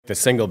the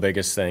single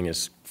biggest thing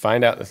is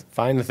find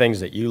the things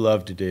that you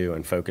love to do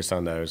and focus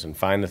on those, and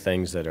find the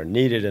things that are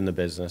needed in the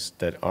business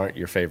that aren't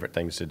your favorite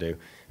things to do,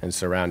 and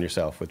surround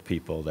yourself with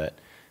people that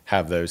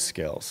have those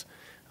skills.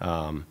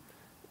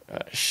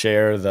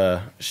 Share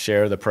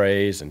the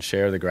praise and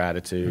share the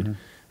gratitude,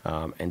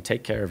 and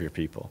take care of your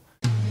people.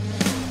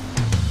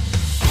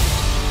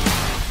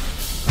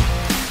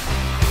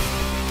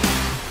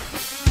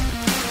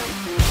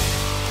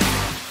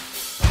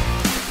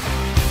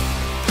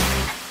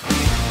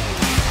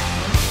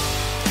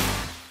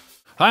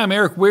 Hi, I'm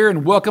Eric Weir,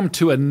 and welcome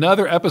to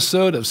another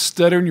episode of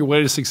Stuttering Your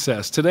Way to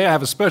Success. Today I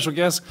have a special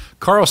guest,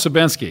 Carl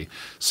Sobocinski.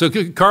 So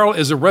Carl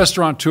is a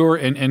restaurateur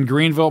in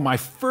Greenville. My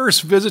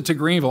first visit to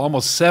Greenville,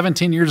 almost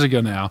 17 years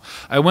ago now,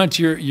 I went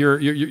to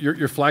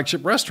your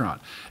flagship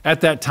restaurant. At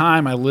that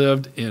time, I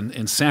lived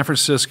in San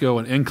Francisco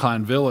and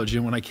Incline Village,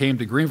 and when I came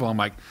to Greenville, I'm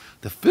like,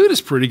 the food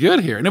is pretty good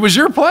here, and it was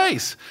your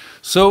place.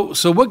 So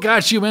what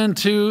got you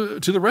into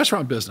the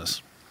restaurant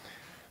business?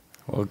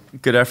 Well,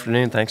 good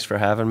afternoon. Thanks for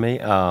having me.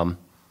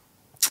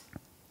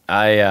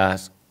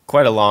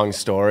 Quite a long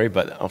story,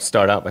 but I'll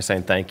start out by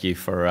saying thank you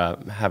for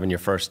having your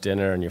first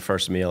dinner and your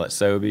first meal at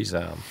Sobeys.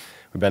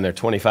 We've been there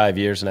 25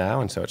 years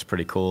now, and so it's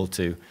pretty cool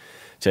to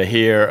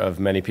hear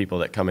of many people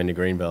that come into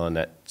Greenville and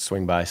that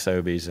swing by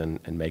Sobeys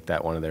and make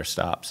that one of their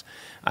stops.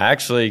 I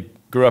actually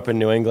grew up in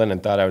New England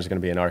and thought I was going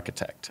to be an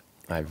architect.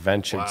 I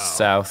ventured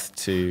south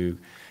to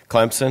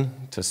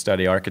Clemson to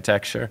study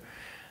architecture,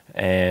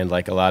 and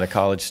like a lot of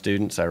college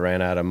students, I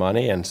ran out of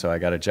money, and so I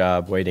got a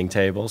job waiting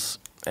tables.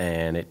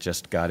 And it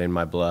just got in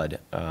my blood.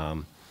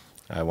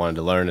 I wanted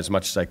to learn as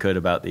much as I could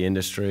about the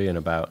industry and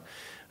about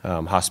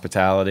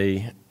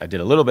hospitality. I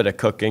did a little bit of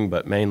cooking,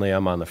 but mainly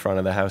I'm on the front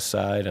of the house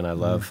side, and I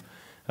love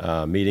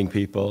meeting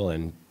people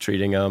and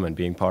treating them and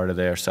being part of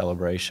their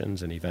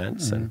celebrations and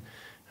events. And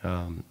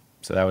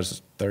so that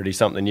was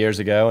 30-something years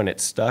ago, and it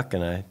stuck,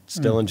 and I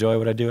still enjoy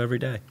what I do every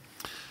day.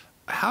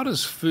 How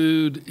does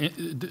food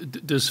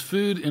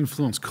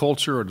influence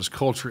culture, or does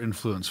culture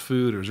influence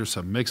food, or is there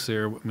some mix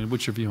there? I mean,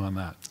 what's your view on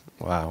that?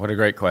 Wow, what a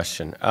great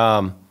question.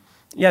 I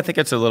think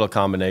it's a little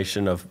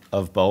combination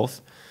of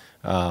both.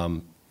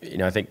 I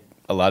think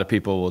a lot of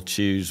people will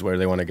choose where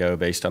they want to go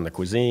based on the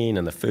cuisine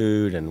and the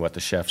food and what the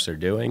chefs are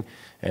doing,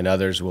 and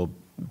others will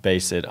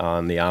base it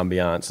on the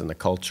ambiance and the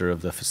culture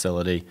of the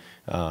facility,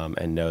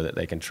 and know that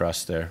they can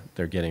trust they're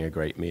getting a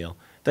great meal.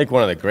 I think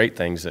one of the great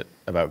things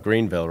about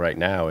Greenville right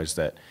now is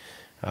that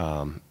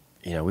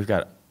we've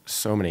got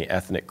so many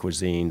ethnic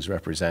cuisines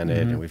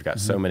represented, and we've got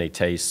so many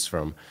tastes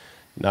from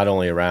not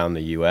only around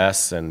the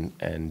U.S.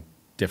 and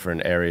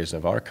different areas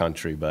of our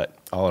country, but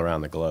all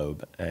around the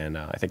globe. And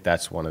I think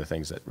that's one of the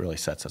things that really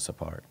sets us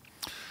apart.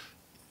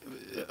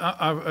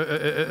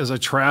 As I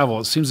travel,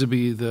 it seems to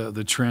be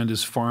the trend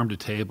is farm to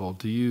table.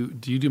 Do you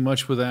do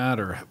much with that,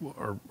 or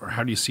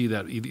how do you see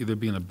that either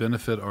being a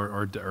benefit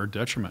or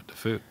detriment to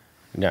food?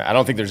 No, I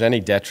don't think there's any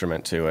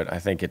detriment to it. I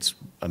think it's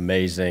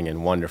amazing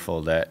and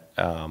wonderful that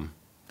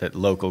that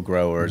local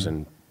growers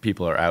and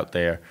people are out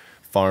there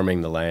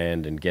farming the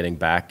land and getting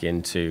back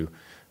into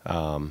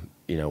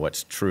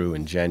what's true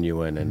and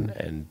genuine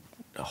and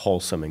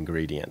wholesome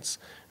ingredients.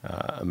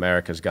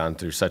 America's gone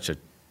through such a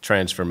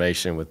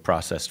transformation with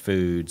processed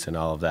foods and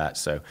all of that.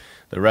 So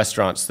the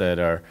restaurants that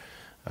are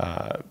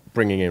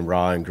bringing in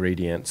raw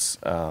ingredients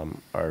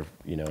are,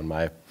 in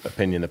my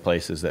opinion, the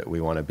places that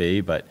we want to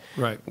be. But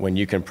when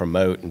you can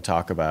promote and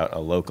talk about a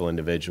local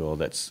individual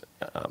that's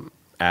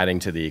adding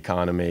to the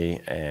economy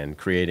and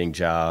creating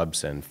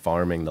jobs and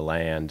farming the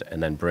land,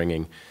 and then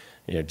bringing,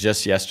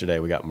 just yesterday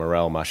we got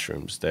morel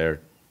mushrooms. They're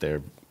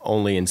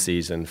only in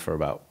season for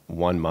about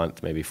 1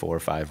 month, maybe 4 or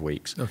 5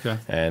 weeks. Okay.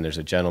 And there's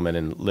a gentleman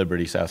in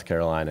Liberty, South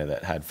Carolina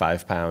that had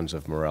 5 pounds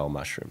of morel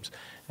mushrooms.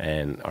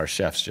 And our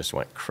chefs just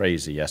went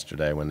crazy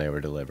yesterday when they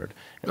were delivered.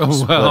 And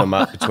split them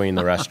up between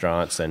the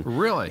restaurants, and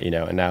really,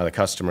 and now the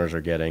customers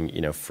are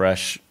getting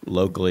fresh,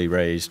 locally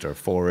raised or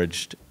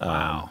foraged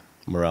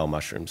morel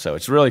mushrooms. So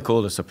it's really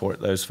cool to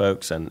support those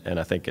folks, and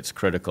I think it's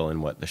critical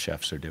in what the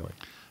chefs are doing.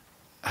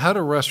 How do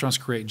restaurants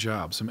create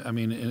jobs? I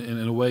mean,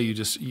 in a way,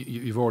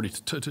 you've already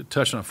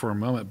touched on it for a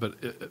moment. But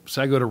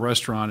say I go to a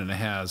restaurant and it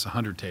has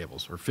 100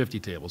 tables or 50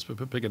 tables,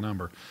 but pick a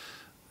number.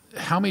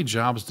 How many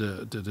jobs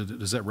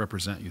does that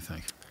represent, you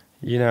think?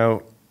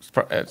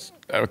 It's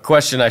a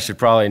question I should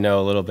probably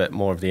know a little bit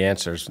more of the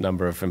answers,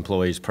 number of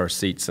employees per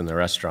seats in the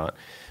restaurant.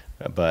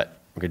 But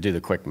we could do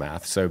the quick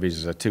math. Sobeys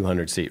is a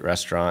 200-seat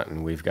restaurant,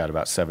 and we've got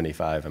about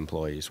 75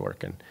 employees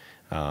working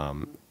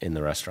in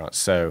the restaurant.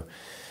 So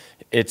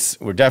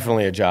we're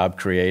definitely a job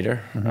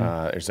creator.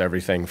 There's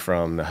everything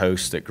from the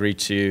host that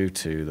greets you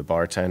to the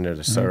bartender,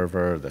 the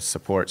server, the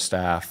support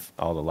staff,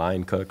 all the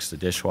line cooks, the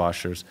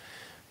dishwashers.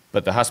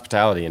 But the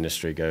hospitality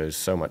industry goes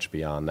so much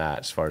beyond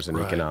that as far as an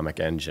economic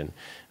engine.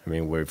 I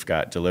mean, we've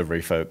got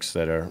delivery folks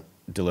that are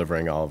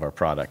delivering all of our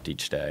product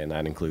each day, and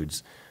that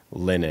includes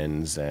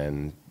linens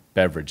and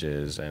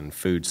beverages and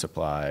food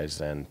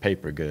supplies and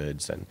paper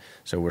goods. And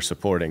so we're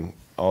supporting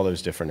all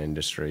those different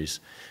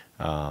industries.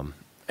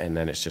 And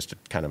then it's just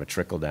kind of a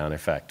trickle-down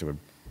effect. We're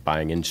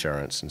buying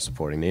insurance and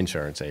supporting the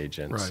insurance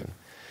agents.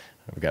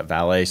 We've got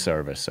valet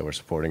service, so we're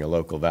supporting a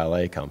local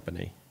valet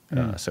company.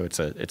 So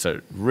it's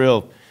a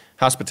real,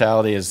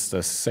 hospitality is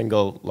the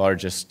single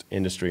largest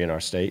industry in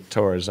our state,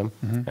 tourism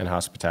and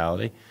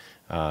hospitality.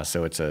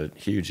 So it's a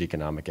huge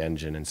economic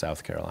engine in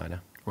South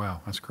Carolina.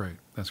 Wow, that's great.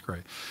 That's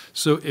great.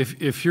 So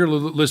if you're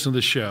listening to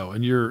the show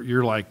and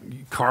you're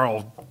like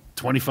Carl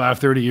 25,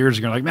 30 years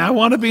ago, like, man, I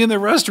want to be in the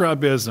restaurant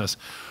business.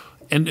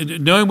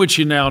 And knowing what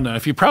you now know,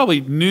 if you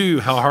probably knew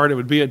how hard it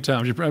would be at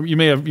times, you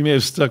may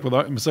have stuck with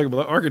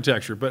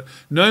architecture. But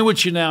knowing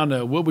what you now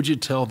know, what would you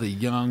tell the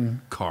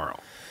young Carl?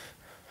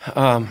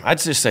 I'd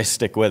just say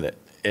stick with it.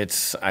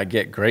 I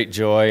get great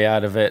joy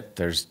out of it.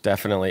 There's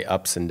definitely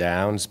ups and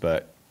downs,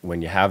 but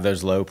when you have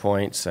those low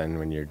points and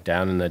when you're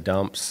down in the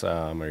dumps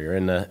or you're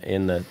in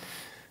the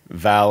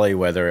valley,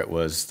 whether it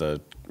was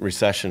the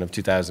recession of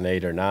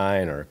 2008 or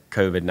 9 or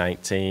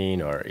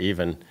COVID-19 or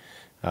even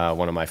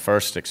one of my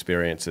first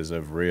experiences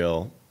of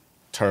real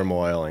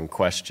turmoil and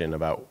question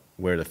about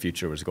where the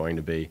future was going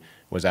to be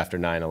was after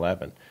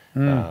 9/11.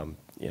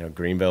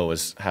 Greenville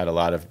had a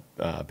lot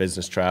of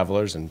business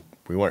travelers, and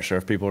we weren't sure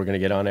if people were going to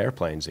get on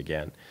airplanes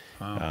again.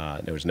 Wow.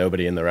 There was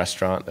nobody in the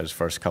restaurant those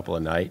first couple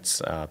of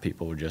nights.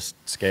 People were just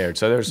scared.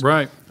 So there's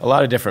a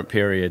lot of different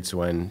periods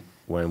when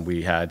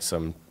we had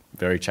some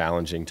very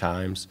challenging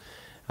times.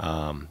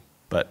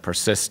 But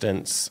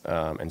persistence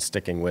and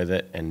sticking with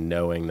it and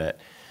knowing that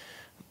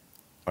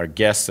our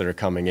guests that are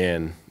coming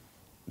in,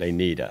 they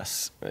need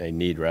us. They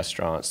need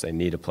restaurants. They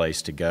need a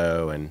place to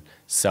go and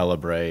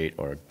celebrate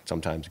or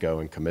sometimes go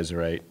and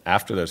commiserate.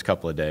 After those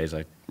couple of days,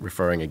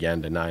 referring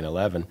again to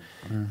 9/11,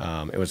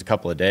 it was a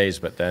couple of days,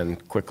 but then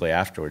quickly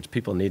afterwards,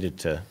 people needed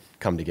to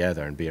come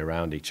together and be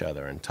around each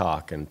other and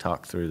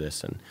talk through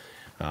this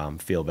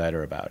and feel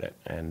better about it.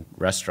 And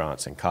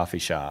restaurants and coffee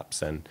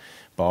shops and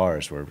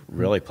bars were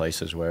really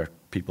places where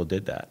people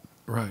did that.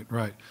 Right.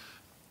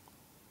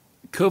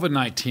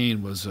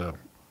 COVID-19 was a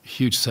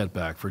huge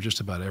setback for just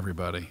about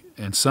everybody,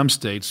 and some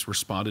states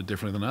responded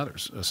differently than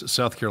others.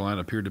 South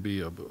Carolina appeared to be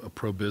a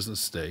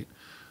pro-business state,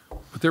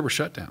 but there were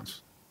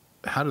shutdowns.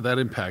 How did that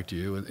impact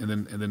you?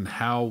 And then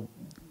how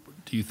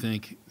do you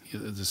think,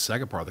 the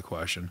second part of the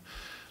question,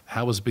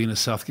 how was being in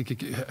South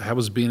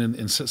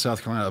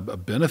Carolina a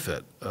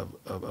benefit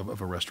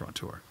of a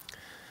restaurateur?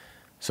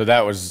 So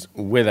that was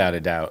without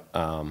a doubt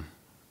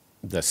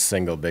the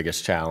single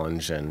biggest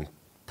challenge and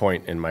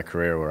point in my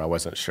career where I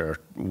wasn't sure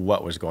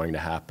what was going to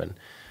happen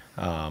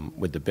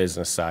with the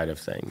business side of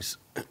things.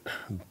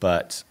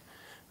 But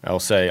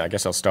I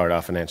guess I'll start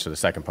off and answer the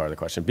second part of the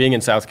question. Being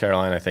in South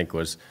Carolina, I think,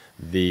 was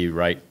the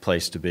right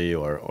place to be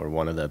or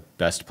one of the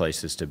best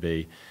places to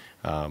be.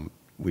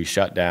 We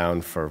shut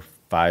down for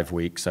 5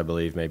 weeks, I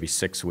believe, maybe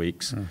 6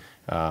 weeks.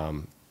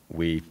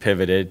 We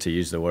pivoted, to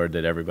use the word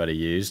that everybody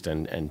used,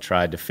 and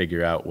tried to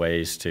figure out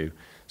ways to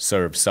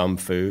serve some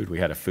food. We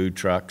had a food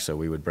truck, so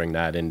we would bring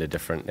that into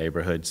different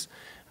neighborhoods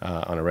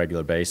on a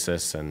regular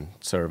basis and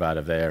serve out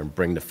of there and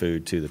bring the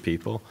food to the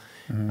people.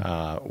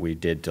 We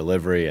did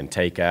delivery and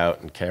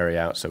takeout and carry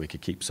out so we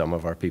could keep some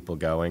of our people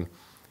going.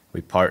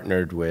 We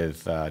partnered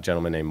with a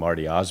gentleman named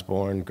Marty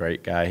Osborne,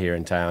 great guy here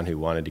in town who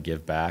wanted to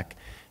give back,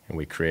 and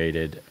we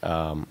created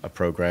a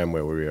program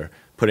where we were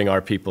putting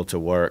our people to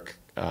work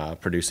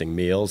producing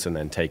meals and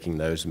then taking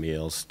those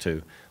meals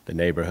to the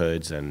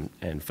neighborhoods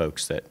and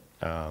folks that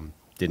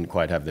didn't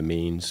quite have the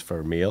means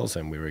for meals,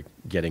 and we were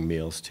getting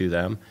meals to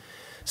them.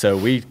 So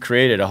we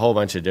created a whole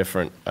bunch of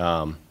different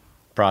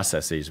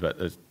processes, but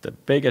the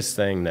biggest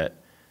thing that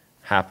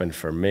happened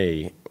for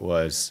me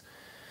was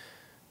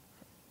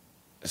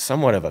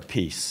somewhat of a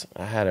peace.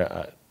 I had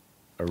a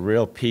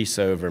real peace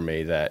over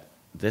me that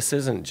this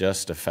isn't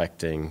just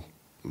affecting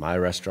my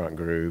restaurant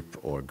group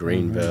or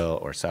Greenville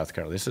or South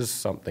Carolina. This is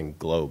something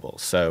global.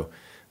 So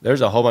there's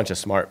a whole bunch of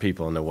smart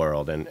people in the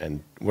world,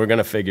 and we're going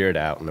to figure it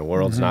out, and the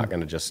world's not going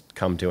to just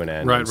come to an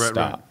end and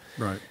stop.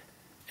 Right.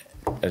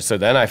 And so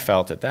then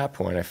at that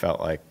point, I felt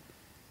like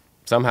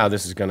somehow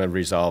this is going to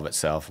resolve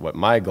itself. What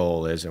my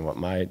goal is and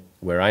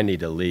where I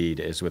need to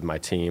lead is with my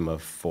team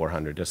of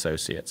 400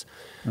 associates.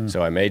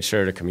 So I made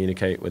sure to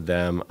communicate with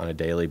them on a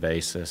daily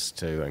basis,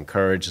 to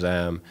encourage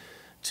them,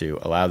 to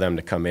allow them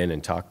to come in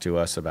and talk to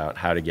us about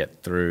how to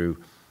get through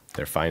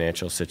their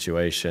financial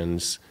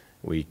situations.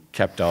 We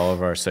kept all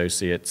of our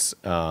associates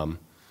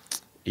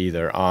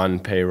either on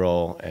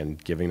payroll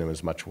and giving them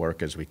as much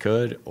work as we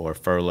could, or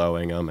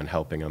furloughing them and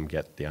helping them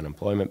get the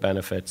unemployment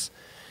benefits.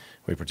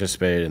 We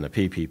participated in the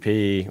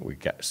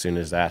PPP. As soon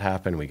as that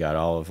happened, we got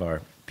all of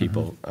our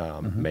people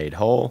made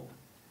whole.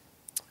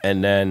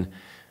 And then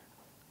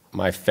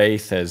my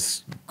faith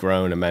has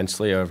grown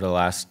immensely over the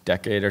last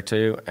decade or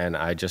two, and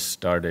I just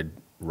started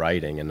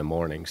writing in the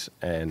mornings.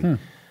 And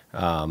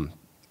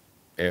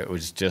it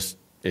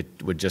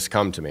would just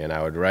come to me, and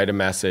I would write a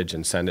message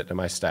and send it to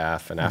my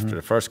staff. And after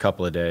the first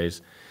couple of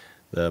days,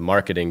 the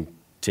marketing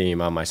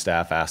team on my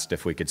staff asked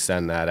if we could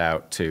send that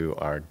out to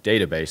our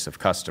database of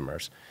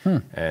customers.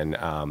 And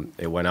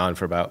it went on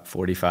for about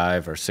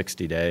 45 or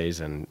 60 days,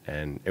 and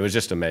it was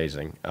just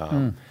amazing.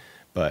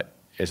 But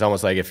it's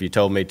almost like if you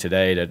told me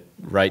today to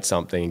write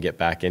something and get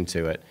back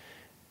into it,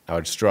 I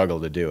would struggle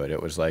to do it.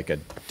 It was like a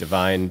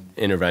divine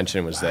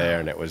intervention was there,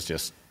 and it was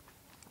just.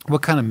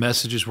 What kind of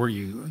messages were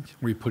you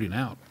putting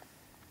out?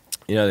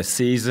 The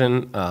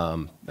season,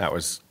 that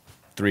was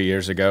 3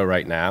 years ago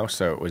right now,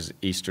 so it was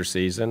Easter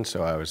season,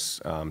 so I was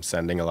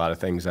sending a lot of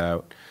things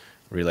out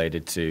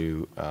related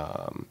to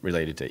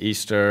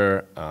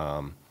Easter.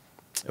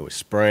 It was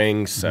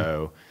spring,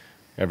 so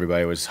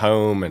everybody was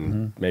home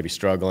and maybe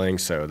struggling,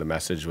 so the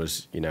message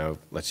was,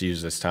 let's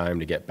use this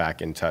time to get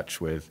back in touch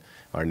with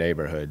our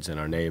neighborhoods and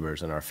our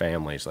neighbors and our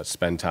families. Let's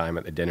spend time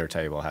at the dinner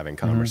table having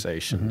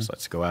conversations.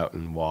 Let's go out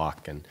and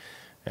walk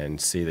and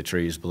see the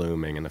trees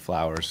blooming and the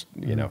flowers,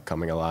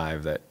 coming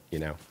alive that,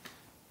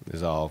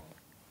 is all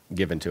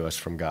given to us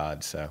from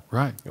God. So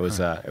it was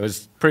a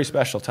pretty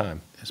special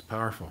time. It's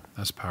powerful.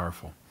 That's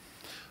powerful.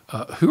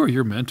 Who are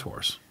your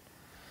mentors?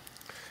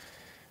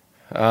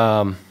 There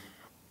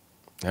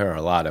are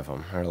a lot of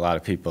them. There are a lot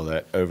of people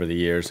that over the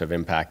years have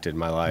impacted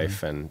my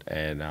life, and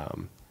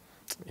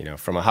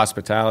from a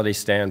hospitality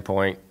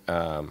standpoint,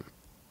 and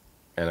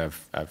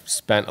I've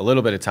spent a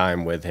little bit of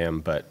time with him,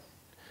 but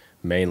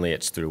mainly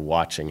it's through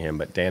watching him.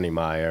 But Danny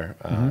Meyer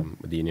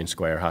with the Union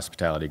Square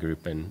Hospitality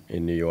Group in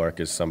New York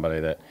is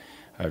somebody that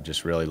I've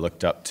just really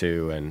looked up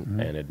to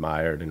and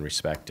admired and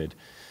respected.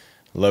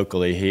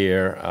 Locally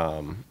here,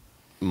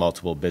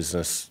 multiple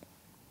business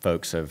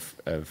folks have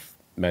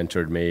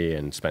mentored me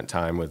and spent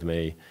time with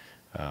me.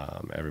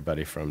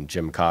 Everybody from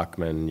Jim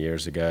Cockman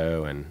years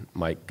ago and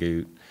Mike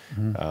Goot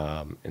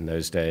in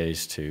those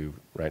days to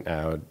right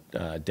now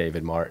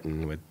David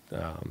Martin with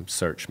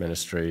Search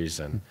Ministries,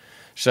 and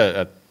just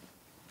a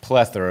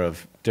plethora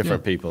of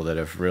different people that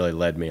have really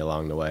led me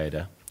along the way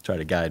to try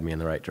to guide me in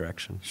the right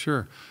direction.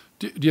 Sure.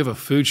 Do you have a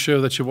food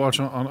show that you watch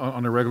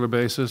on a regular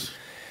basis?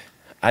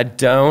 I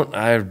don't.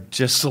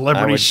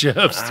 Celebrity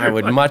chefs. I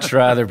would much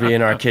rather be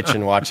in our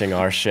kitchen watching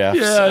our chefs.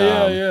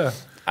 Yeah.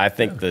 I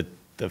think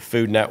the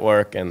Food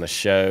Network and the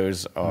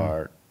shows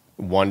are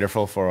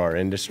wonderful for our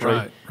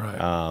industry.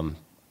 Right.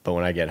 But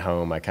when I get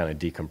home, I kind of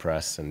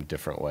decompress in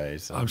different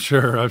ways. I'm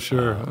sure.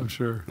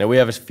 Now, we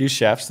have a few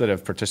chefs that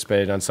have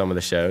participated on some of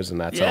the shows,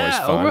 and that's always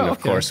fun. Well, Of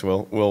course,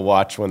 we'll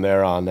watch when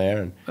they're on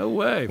there. And no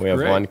way. we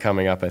have one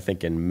coming up, I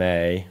think, in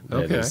May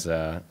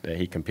that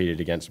he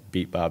competed against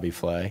Beat Bobby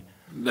Flay.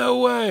 No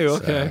way.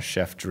 Okay. So,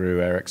 Chef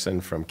Drew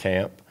Erickson from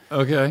camp.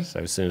 Okay.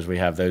 So as soon as we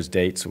have those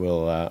dates,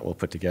 we'll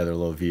put together a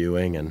little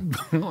viewing and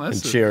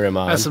cheer him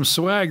on. That's some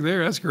swag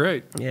there. That's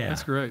great. Yeah.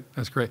 That's great.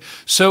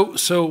 So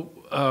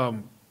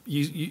Sobeys,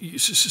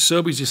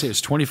 you say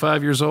it's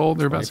 25 years old?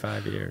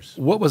 25 years.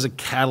 What was a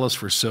catalyst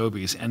for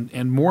Sobeys?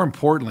 And more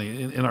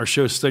importantly, in our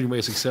show, Studying Your Way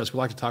to Success, we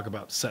like to talk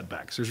about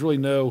setbacks. There's really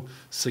no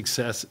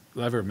success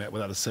that I've ever met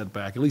without a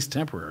setback, at least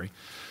temporary.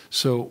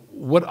 So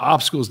what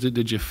obstacles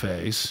did you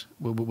face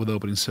with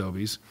opening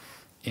Sobeys?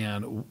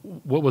 And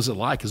what was it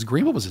like? Because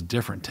Greenville was a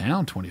different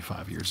town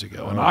 25 years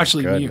ago. And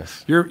actually, you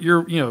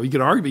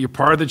could argue that you're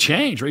part of the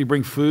change, right? You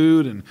bring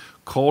food and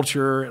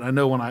culture. And I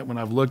know when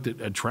I've looked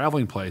at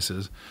traveling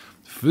places,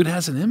 food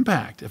has an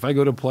impact. If I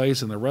go to a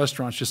place and the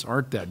restaurants just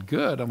aren't that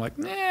good, I'm like,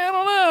 I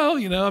don't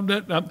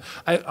know.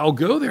 I'll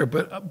go there,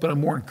 but I'm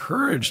more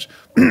encouraged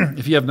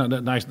if you have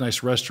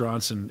nice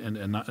restaurants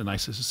and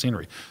nice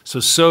scenery. So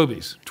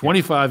Sobeys,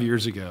 25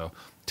 years ago,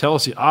 tell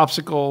us the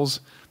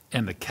obstacles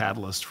and the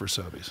catalyst for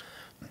Sobeys.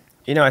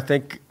 I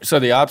think so.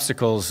 The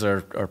obstacles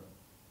are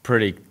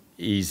pretty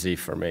easy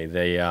for me.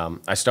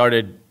 I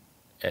started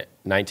in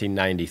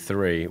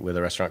 1993 with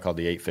a restaurant called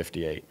the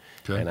 858,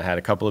 and I had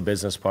a couple of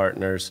business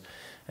partners,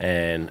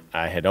 and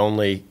I had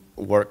only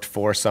worked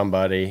for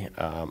somebody.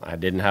 I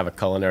didn't have a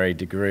culinary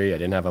degree. I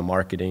didn't have a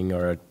marketing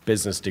or a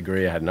business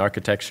degree. I had an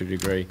architecture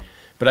degree,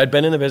 but I'd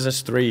been in the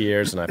business 3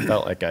 years, and I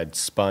felt like I'd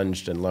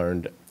sponged and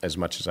learned as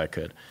much as I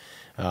could.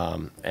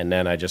 And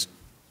then I just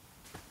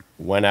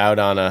went out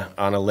on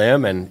a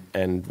limb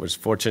and was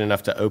fortunate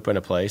enough to open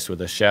a place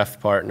with a chef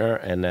partner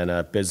and then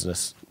a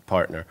business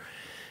partner.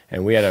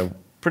 And we had a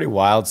pretty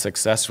wild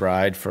success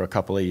ride for a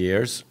couple of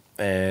years.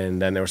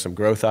 And then there were some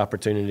growth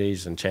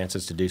opportunities and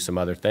chances to do some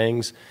other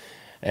things.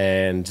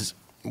 And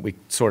we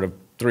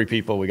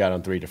we got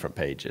on 3 different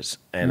pages.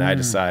 And I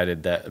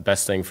decided that the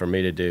best thing for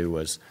me to do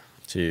was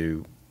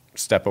to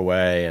step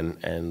away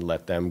and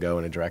let them go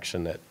in a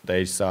direction that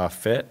they saw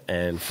fit.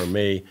 And for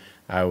me,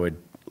 I would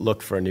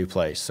look for a new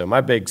place. So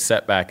my big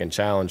setback and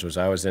challenge was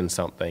I was in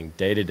something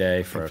day to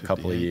day for a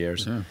couple of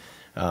years,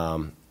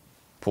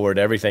 poured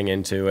everything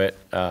into it,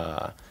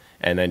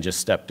 and then just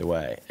stepped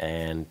away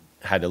and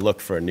had to look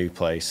for a new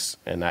place.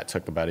 And that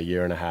took about a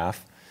year and a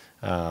half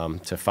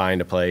to find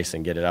a place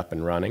and get it up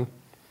and running.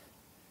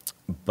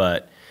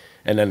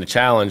 And then the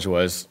challenge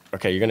was,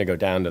 okay, you're going to go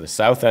down to the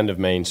south end of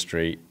Main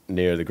Street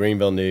near the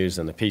Greenville News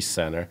and the Peace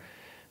Center.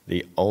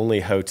 The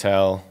only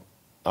hotel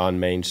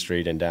on Main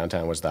Street in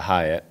downtown was the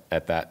Hyatt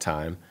at that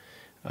time.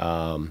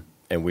 And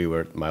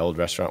my old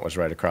restaurant was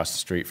right across the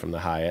street from the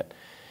Hyatt.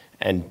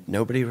 And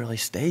nobody really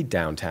stayed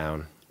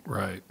downtown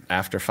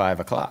after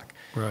 5 o'clock.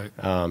 Right.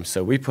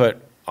 So we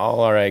put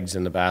all our eggs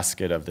in the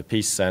basket of the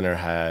Peace Center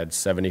had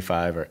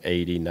 75 or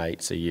 80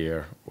 nights a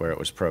year where it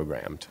was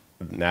programmed.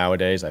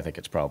 nowadays, I think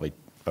it's probably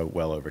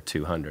well over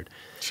 200.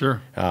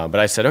 Sure. But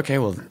I said, okay,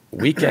 well,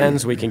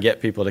 weekends we can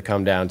get people to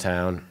come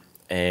downtown,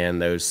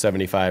 and those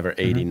 75 or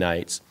 80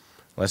 nights,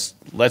 let's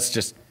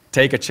just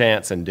take a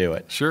chance and do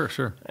it.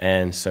 Sure.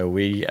 And so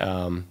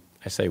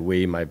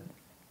my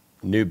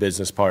new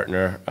business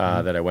partner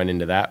that I went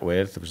into that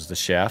with was the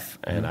chef,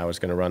 and I was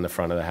going to run the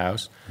front of the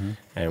house.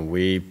 And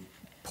we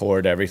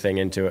poured everything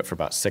into it for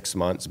about 6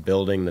 months,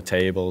 building the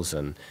tables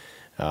and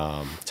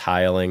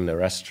tiling the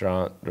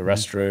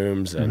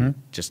restrooms, and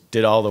just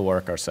did all the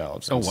work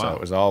ourselves. Oh, And wow. So it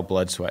was all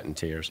blood, sweat, and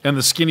tears. And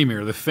the skinny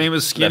mirror, the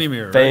famous skinny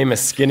mirror.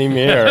 Famous skinny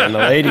mirror in the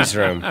ladies'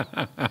 room.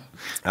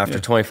 After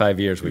 25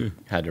 years, we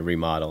had to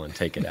remodel and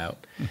take it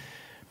out.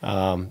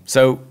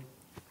 So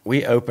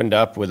we opened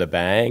up with a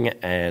bang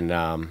and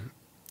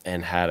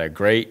had a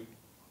great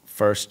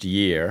first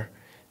year.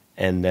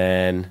 And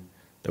then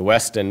the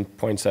Westin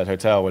Poinsett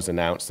Hotel was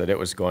announced that it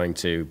was going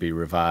to be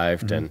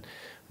revived and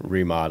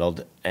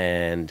remodeled.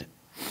 And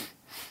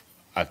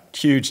a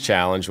huge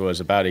challenge was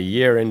about a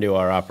year into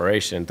our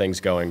operation, things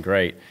going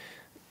great,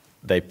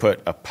 they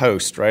put a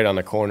post right on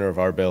the corner of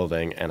our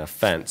building and a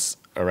fence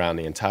around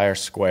the entire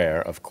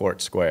square of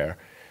Court Square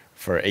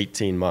for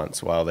 18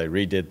 months while they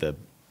redid the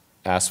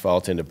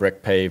asphalt into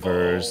brick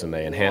pavers, and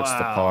they enhanced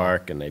the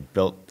park, and they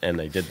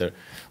did the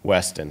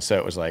Westin. So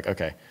it was like,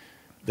 okay,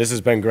 this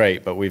has been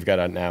great, but we've got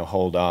to now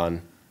hold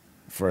on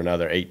for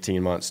another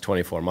 18 months,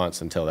 24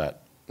 months until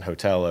that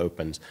hotel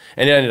opens.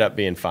 And it ended up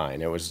being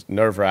fine. It was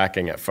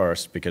nerve-wracking at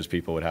first because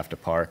people would have to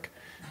park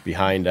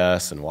behind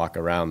us and walk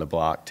around the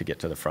block to get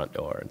to the front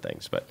door and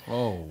things. But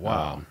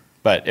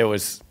but it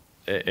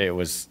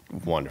was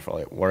wonderful.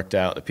 It worked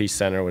out. The Peace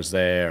Center was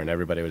there, and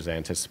everybody was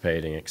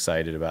anticipating,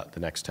 excited about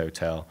the next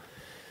hotel.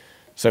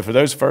 So for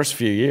those first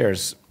few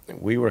years,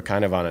 we were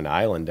kind of on an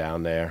island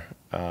down there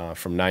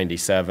from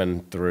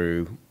 97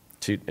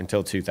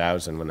 until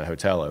 2000 when the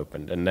hotel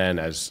opened. And then,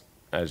 as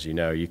you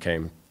know, you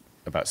came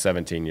about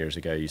 17 years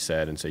ago, you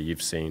said, and so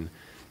you've seen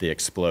the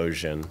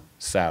explosion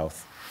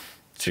south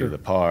to the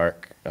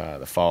park,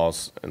 the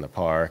falls in the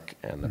park,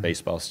 and the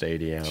baseball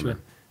stadium,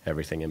 and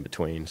everything in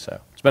between. So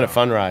it's been a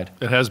fun ride.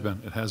 It has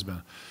been.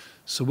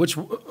 So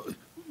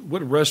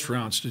what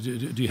restaurants do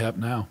you have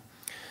now?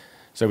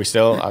 So we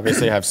still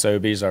obviously have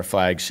Sobeys, our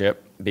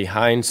flagship.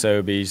 Behind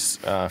Sobeys,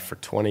 for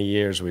 20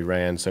 years, we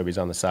ran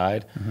Sobeys on the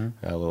Side,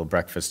 a little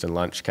breakfast and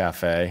lunch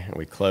cafe. And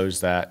we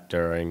closed that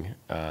during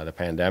the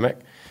pandemic.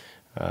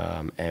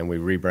 And we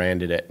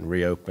rebranded it and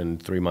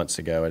reopened 3 months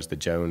ago as the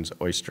Jones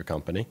Oyster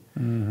Company.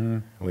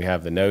 We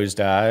have the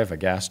Nosedive, a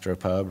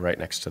gastropub right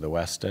next to the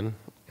Westin.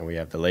 And we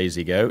have the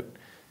Lazy Goat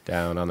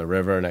down on the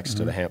river next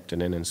to the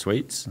Hampton Inn and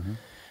Suites.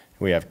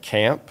 We have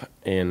Camp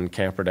in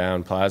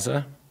Camperdown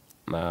Plaza,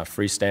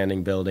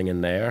 freestanding building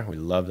in there. We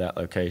love that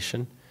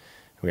location.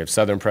 We have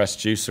Southern Pressed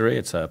Juicery.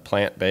 It's a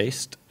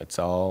plant-based. It's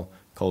all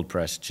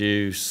cold-pressed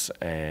juice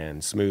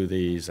and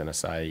smoothies and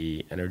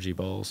acai energy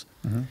bowls.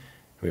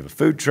 We have a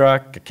food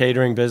truck, a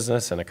catering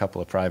business, and a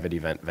couple of private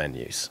event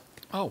venues.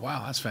 Oh,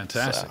 wow, that's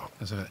fantastic.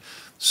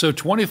 So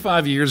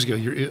 25 years ago,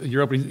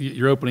 you're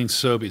opening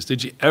Sobeys.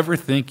 Did you ever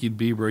think you'd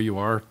be where you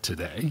are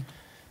today?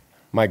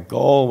 My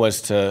goal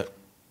was to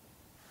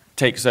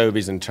take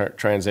Sobeys and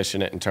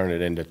transition it and turn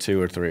it into 2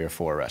 or 3 or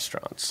 4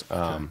 restaurants.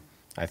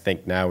 I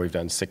think now we've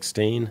done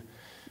 16.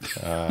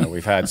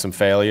 We've had some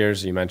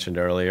failures. You mentioned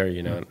earlier,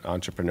 an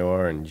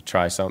entrepreneur, and you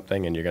try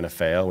something and you're going to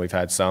fail. We've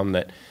had some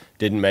that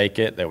didn't make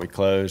it, that we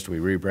closed, we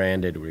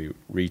rebranded, we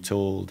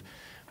retooled.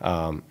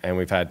 And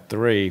we've had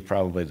 3,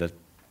 probably the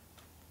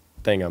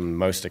thing I'm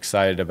most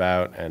excited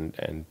about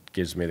and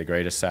gives me the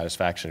greatest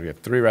satisfaction. We have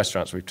 3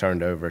 restaurants we've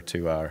turned over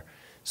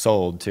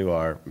sold to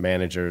our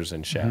managers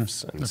and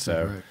chefs. And That's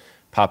so great.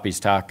 Poppy's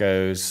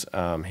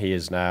Tacos, he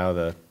is now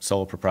the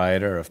sole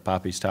proprietor of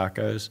Poppy's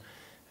Tacos.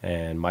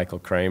 And Michael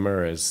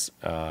Kramer is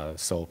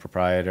sole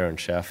proprietor and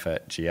chef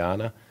at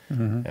Gianna.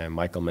 And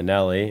Michael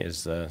Manelli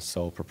is the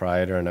sole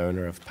proprietor and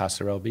owner of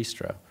Passerelle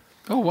Bistro.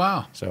 Oh,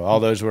 wow. So all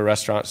those were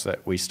restaurants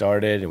that we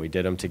started, and we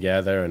did them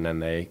together, and then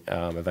they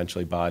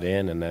eventually bought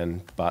in and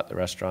then bought the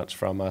restaurants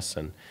from us.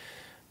 And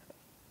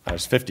I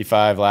was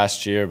 55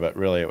 last year, but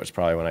really it was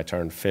probably when I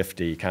turned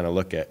 50, kind of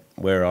look at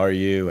where are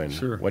you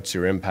and what's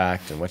your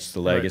impact and what's the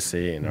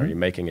legacy and are you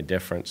making a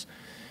difference?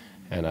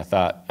 And I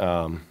thought,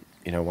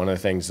 one of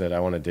the things that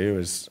I want to do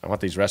is I want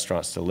these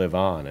restaurants to live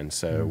on. And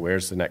so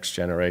where's the next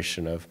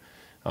generation of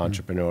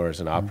entrepreneurs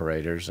and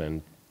operators,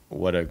 and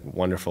what a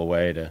wonderful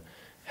way to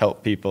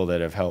help people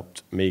that have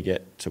helped me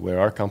get to where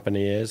our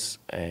company is,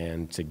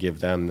 and to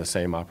give them the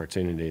same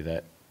opportunity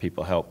that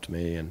people helped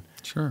me and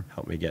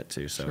helped me get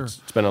to. So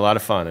it's been a lot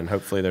of fun, and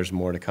hopefully there's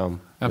more to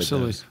come.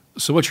 Absolutely.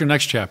 So what's your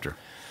next chapter?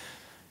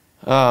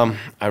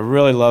 I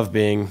really love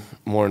being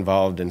more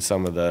involved in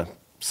some of the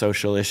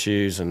social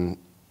issues and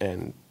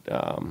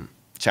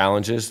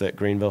challenges that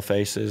Greenville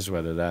faces,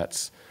 whether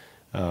that's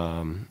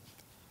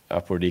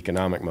upward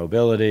economic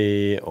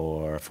mobility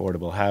or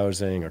affordable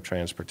housing or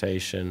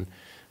transportation.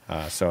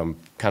 So I'm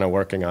kind of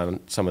working on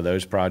some of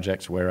those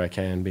projects where I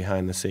can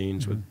behind the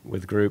scenes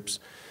with groups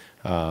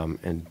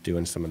and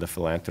doing some of the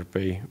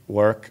philanthropy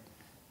work.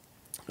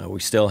 We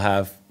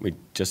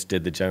just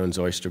did the Jones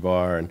Oyster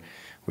Bar, and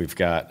we've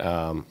got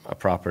a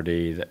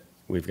property that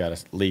we've got a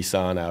lease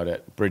on out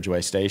at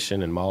Bridgeway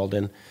Station in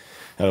Malden.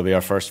 That'll be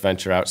our first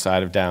venture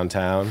outside of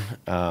downtown,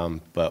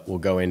 but we'll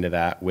go into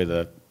that with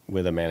a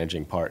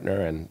managing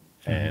partner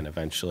and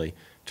eventually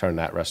turn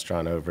that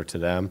restaurant over to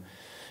them.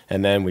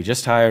 And then we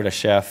just hired a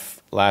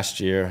chef last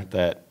year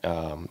that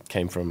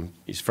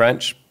he's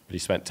French, but he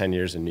spent 10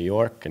 years in New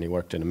York, and he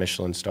worked in a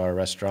Michelin star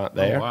restaurant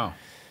there. Oh, wow.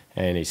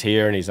 And he's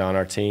here, and he's on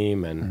our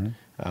team. And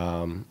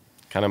kind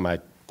of my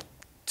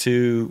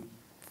two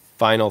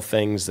final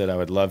things that I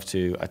would love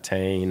to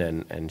attain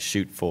and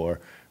shoot for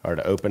are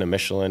to open a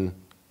Michelin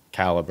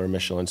caliber,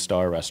 Michelin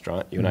star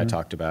restaurant. You and I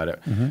talked about it.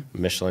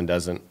 Michelin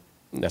doesn't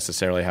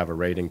necessarily have a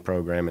rating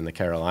program in the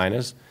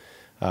Carolinas,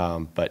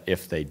 but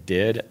if they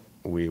did,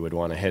 we would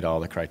want to hit all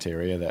the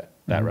criteria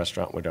that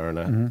restaurant would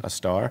earn a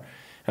star.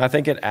 And I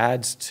think it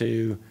adds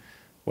to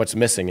what's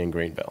missing in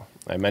Greenville.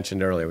 I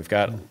mentioned earlier, we've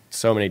got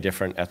so many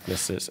different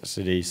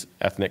ethnicities,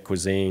 ethnic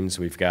cuisines.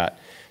 We've got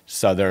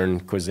Southern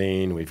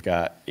cuisine. We've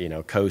got,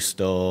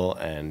 coastal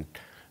and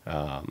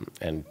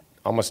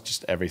almost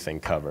just everything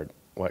covered.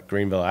 What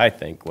Greenville, I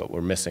think, what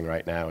we're missing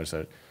right now is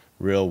a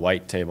real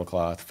white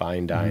tablecloth,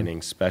 fine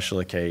dining, special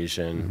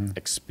occasion,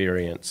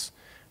 experience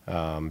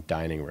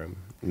dining room.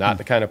 Not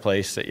the kind of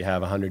place that you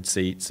have 100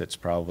 seats. It's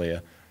probably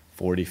a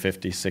 40,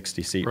 50,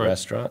 60 seat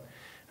restaurant.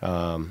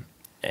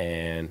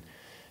 And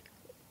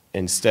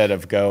instead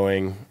of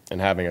going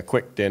and having a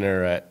quick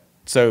dinner at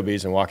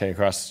Sobeys and walking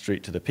across the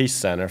street to the Peace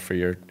Center for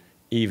your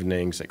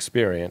evening's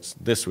experience,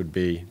 this would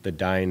be the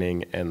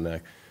dining and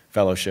the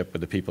fellowship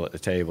with the people at the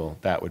table.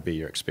 That would be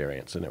your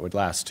experience, and it would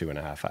last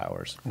 2.5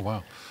 hours.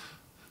 Wow.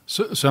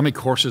 So how many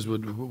courses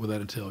would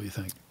that entail, you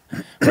think?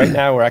 Right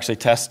now, we're actually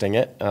testing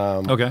it.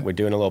 Okay. We're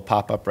doing a little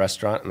pop-up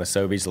restaurant in the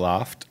Sobeys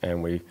Loft,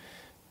 and we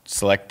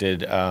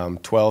selected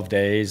 12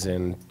 days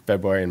in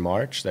February and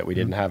March that we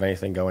didn't have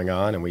anything going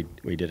on, and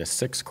we did a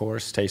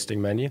 6-course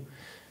tasting menu,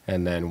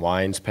 and then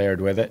wines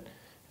paired with it.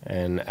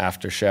 And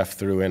after Chef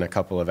threw in a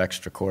couple of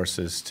extra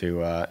courses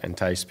to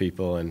entice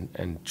people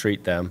and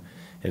treat them,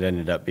 it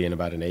ended up being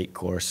about an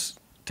 8-course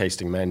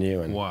tasting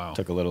menu, and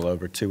took a little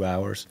over 2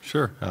 hours.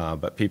 Sure.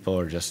 But people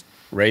are just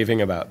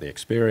raving about the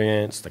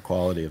experience, the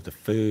quality of the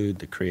food,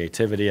 the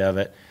creativity of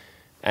it,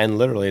 and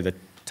literally the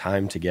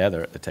time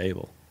together at the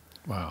table.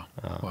 Wow.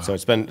 So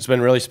it's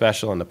been really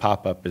special, and the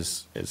pop-up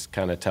is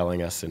kind of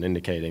telling us and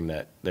indicating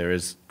that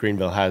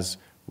Greenville has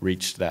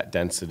reached that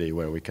density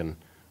where we can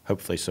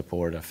hopefully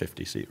support a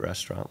 50-seat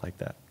restaurant like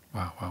that.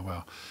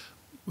 Wow.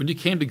 When you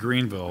came to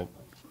Greenville,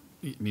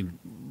 I mean,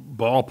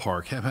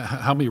 ballpark,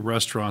 how many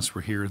restaurants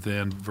were here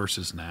then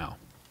versus now?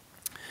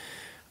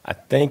 I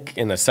think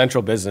in the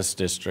central business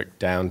district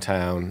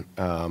downtown,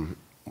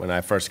 when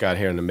I first got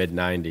here in the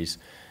mid-'90s,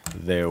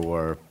 there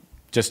were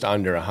just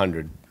under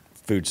 100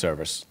 food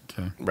service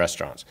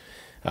restaurants.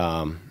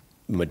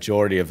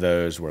 Majority of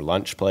those were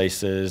lunch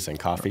places and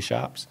coffee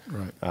shops.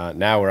 Right.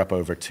 Now we're up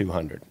over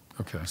 200.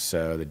 Okay.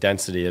 So the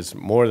density is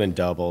more than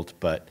doubled,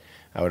 but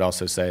I would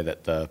also say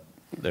that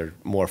they're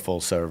more full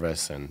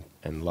service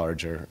and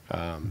larger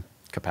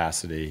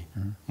capacity,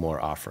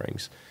 more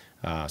offerings.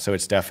 So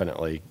it's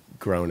definitely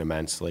grown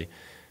immensely.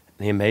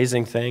 The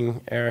amazing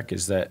thing, Eric,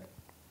 is that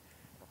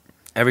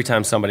every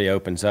time somebody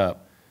opens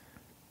up,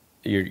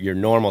 your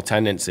normal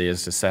tendency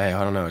is to say,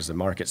 I don't know, is the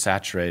market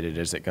saturated?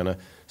 Is it going to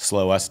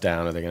slow us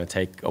down? Are they going to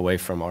take away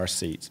from our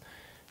seats?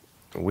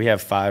 We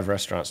have 5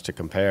 restaurants to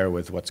compare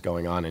with what's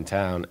going on in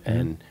town,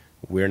 and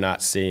we're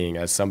not seeing,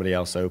 as somebody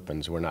else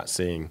opens, we're not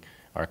seeing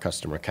our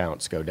customer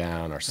counts go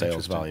down, our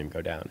sales volume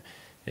go down.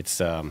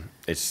 It's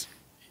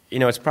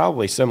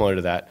probably similar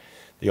to that,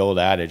 the old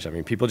adage. I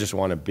mean, people just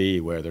want to be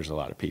where there's a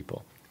lot of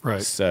people.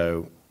 Right.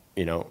 So,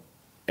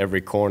 every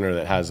corner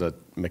that has a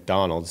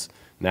McDonald's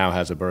now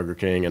has a Burger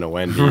King and a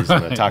Wendy's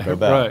and a Taco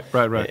Bell.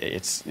 Right.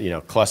 It's,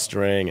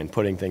 clustering and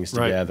putting things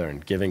together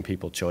and giving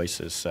people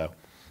choices. So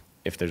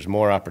if there's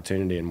more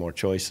opportunity and more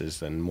choices,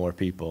 then more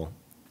people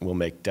will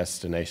make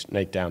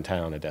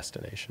downtown a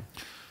destination.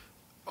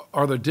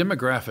 Are there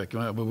demographic?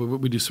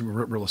 We do some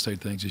real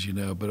estate things, as you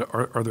know, but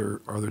are there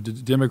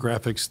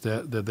demographics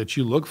that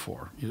you look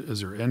for? Is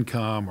there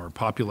income or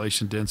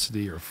population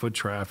density or foot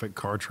traffic,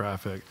 car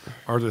traffic?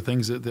 Are there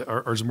things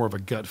or is it more of a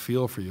gut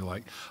feel for you?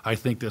 Like, I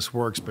think this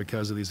works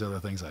because of these other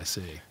things I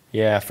see.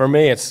 Yeah, for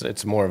me,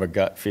 it's more of a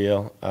gut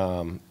feel.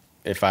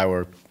 If I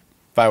were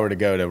to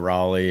go to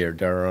Raleigh or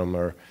Durham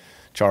or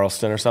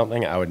Charleston or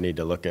something, I would need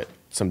to look at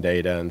some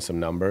data and some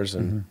numbers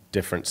and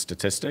different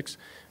statistics.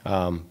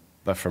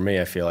 But for me,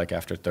 I feel like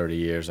after 30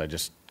 years, I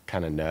just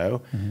kind of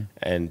know.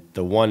 And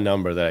the one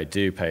number that I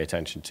do pay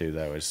attention to,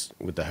 though, is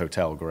with the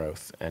hotel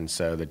growth. And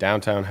so the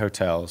downtown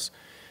hotels,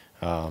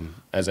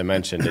 as I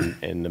mentioned,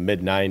 in the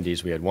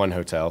mid-'90s, we had one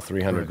hotel,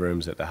 300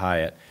 rooms at the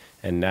Hyatt,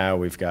 and now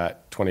we've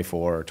got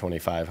 2,400 or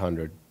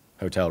 2,500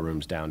 hotel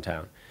rooms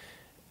downtown.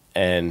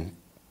 And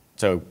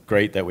so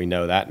great that we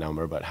know that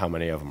number, but how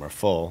many of them are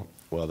full?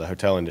 Well, the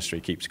hotel industry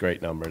keeps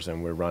great numbers,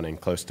 and we're running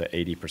close to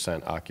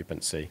 80%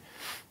 occupancy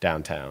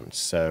downtown.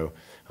 So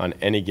on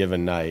any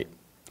given night,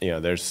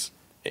 there's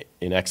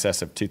in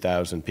excess of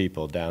 2,000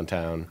 people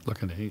downtown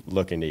Looking to eat.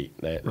 looking to eat.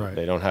 Right.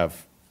 They don't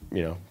have,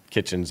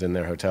 kitchens in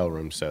their hotel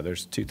rooms, so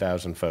there's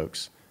 2,000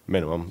 folks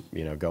minimum,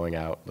 going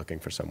out looking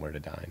for somewhere to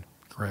dine.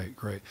 Great,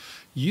 great.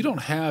 You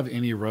don't have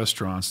any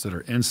restaurants that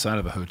are inside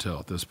of a hotel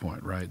at this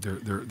point, right?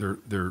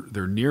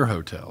 They're near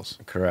hotels.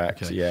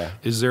 Correct. Okay. Yeah.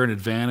 Is there an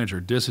advantage or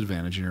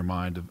disadvantage in your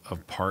mind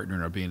of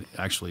partnering or being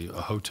actually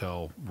a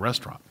hotel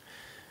restaurant?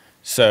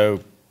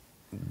 So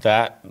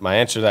my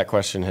answer to that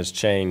question has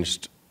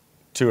changed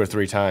 2 or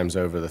 3 times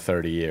over the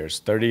 30 years.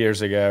 30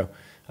 years ago,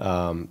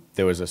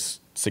 there was a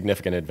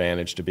significant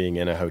advantage to being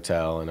in a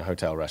hotel and a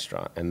hotel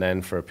restaurant. And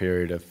then for a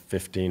period of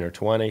 15 or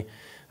 20,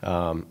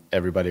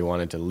 everybody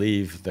wanted to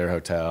leave their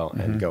hotel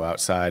and go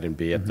outside and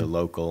be at the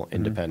local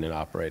independent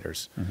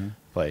operator's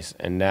place.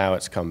 And now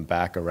it's come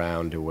back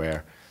around to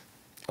where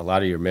a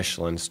lot of your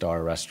Michelin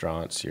star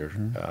restaurants, your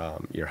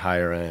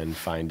higher end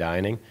fine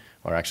dining,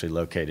 are actually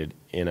located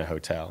in a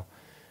hotel.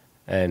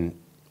 And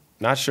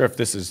not sure if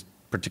this is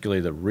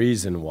particularly the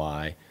reason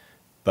why,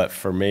 but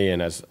for me,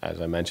 and as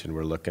I mentioned,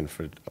 we're looking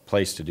for a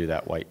place to do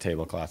that white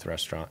tablecloth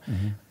restaurant.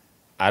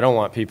 I don't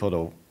want people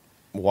to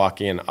walk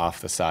in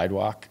off the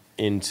sidewalk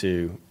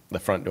into the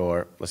front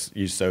door. Let's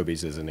use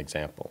Sobeys as an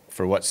example.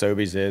 For what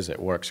Sobeys is, it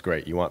works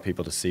great. You want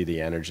people to see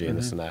the energy and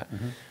this and that.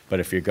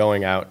 But if you're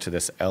going out to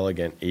this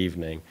elegant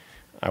evening,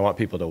 I want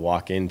people to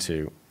walk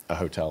into a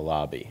hotel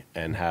lobby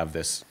and have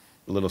this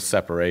little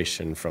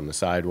separation from the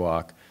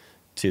sidewalk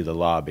to the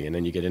lobby. And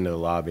then you get into the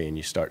lobby and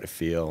you start to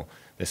feel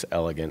this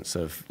elegance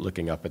of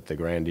looking up at the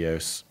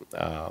grandiose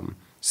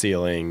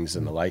ceilings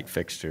and the light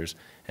fixtures.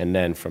 And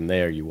then from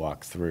there you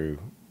walk through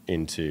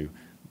into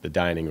the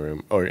dining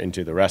room or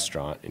into the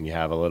restaurant, and you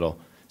have a little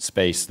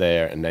space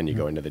there, and then you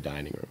go into the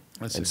dining room.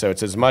 And so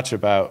it's as much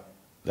about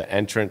the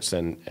entrance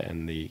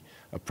and the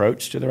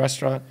approach to the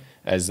restaurant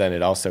as then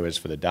it also is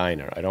for the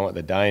diner. I don't want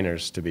the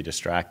diners to be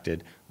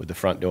distracted with the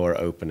front door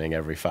opening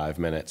every 5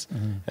 minutes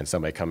and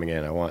somebody coming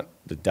in. I want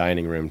the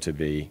dining room to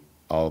be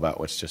all about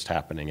what's just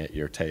happening at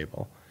your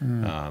table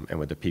and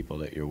with the people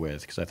that you're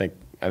with. Because I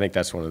think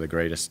that's one of the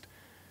greatest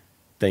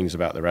things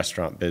about the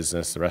restaurant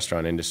business, the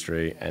restaurant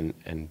industry,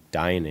 and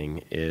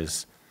dining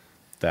is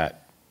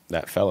that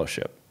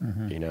fellowship,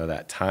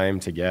 that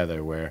time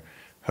together where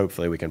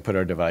hopefully we can put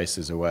our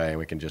devices away and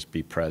we can just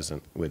be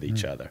present with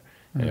each other.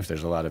 And if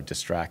there's a lot of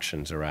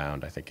distractions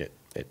around, I think it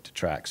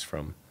detracts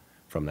from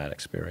that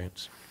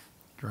experience.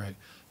 Great.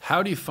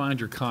 How do you find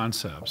your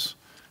concepts?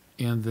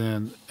 And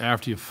then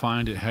after you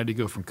find it, how do you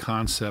go from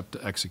concept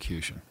to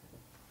execution?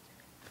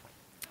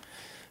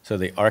 So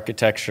the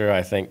architecture,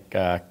 I think,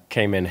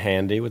 came in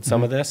handy with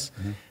some of this.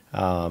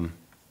 One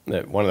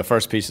of the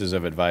first pieces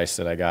of advice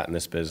that I got in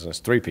this business,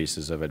 3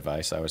 pieces of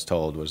advice I was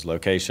told, was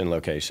location,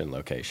 location,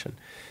 location.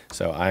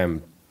 So I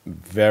am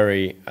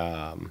very,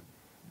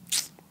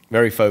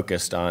 very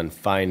focused on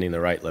finding the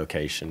right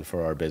location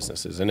for our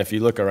businesses. And if you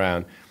look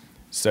around,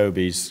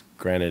 Sobeys,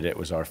 granted it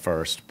was our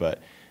first, but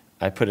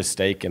I put a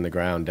stake in the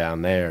ground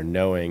down there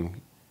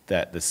knowing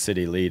that the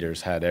city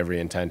leaders had every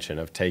intention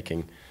of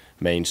taking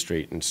Main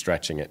Street and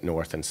stretching it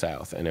north and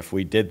south. And if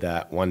we did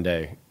that, one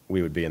day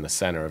we would be in the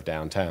center of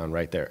downtown,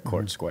 right there at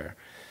Court Square.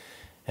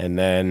 And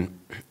then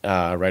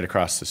right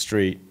across the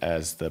street,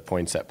 as the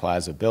Poinsett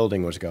Plaza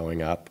building was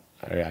going up,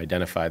 I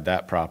identified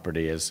that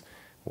property as,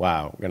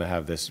 wow, we're going to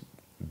have this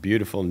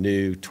beautiful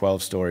new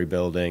 12-story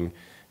building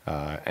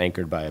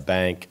anchored by a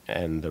bank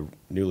and the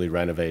newly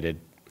renovated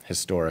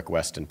historic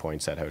Westin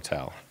Poinsett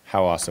Hotel.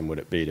 How awesome would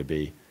it be to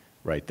be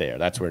right there?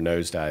 That's where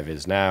Nosedive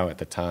is now. At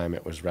the time,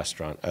 it was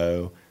Restaurant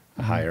O,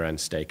 a higher-end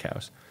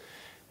steakhouse.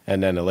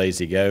 And then the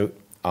Lazy Goat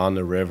on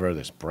the river,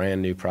 this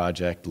brand new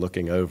project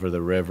looking over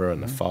the river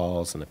and the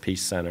falls and the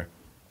Peace Center.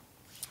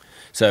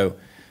 So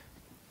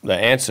the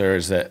answer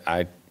is that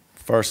I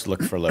first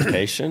look for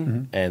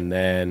location, and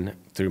then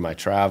through my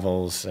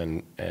travels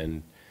and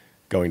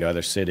going to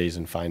other cities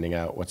and finding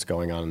out what's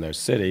going on in those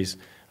cities,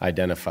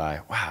 identify,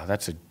 wow,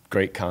 that's a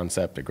great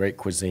concept, a great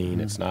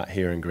cuisine. It's not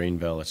here in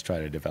Greenville. Let's try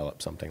to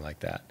develop something like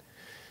that.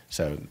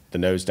 So the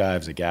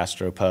Nosedive's a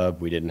gastropub.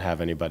 We didn't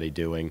have anybody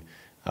doing,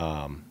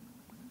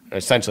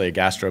 essentially a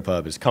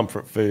gastropub is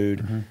comfort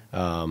food,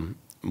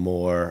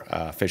 more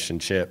fish and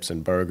chips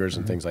and burgers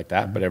and things like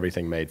that, but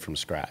everything made from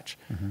scratch.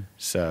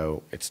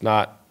 So it's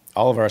not,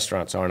 all of our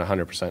restaurants aren't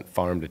 100%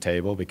 farm to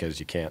table because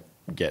you can't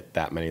get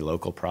that many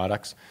local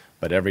products,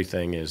 but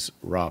everything is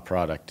raw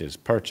product is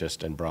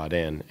purchased and brought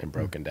in and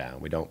broken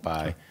down. We don't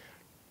buy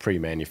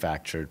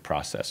pre-manufactured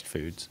processed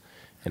foods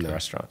in the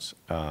restaurants.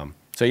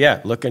 So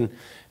yeah, looking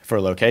for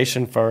a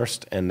location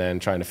first and then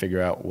trying to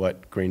figure out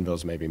what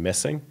Greenville's maybe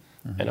missing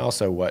and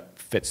also what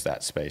fits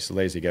that space.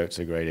 Lazy Goat's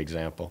a great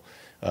example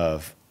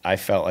of, I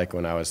felt like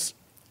when I was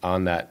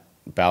on that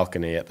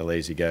balcony at the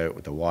Lazy Goat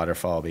with the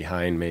waterfall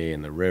behind me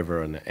and the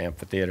river and the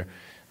amphitheater,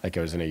 like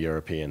I was in a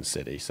European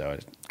city. So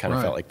it kind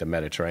of felt like the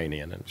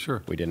Mediterranean.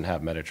 And we didn't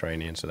have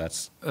Mediterranean, so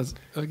that's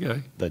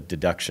okay. The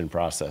deduction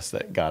process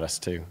that got us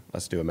to,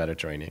 let's do a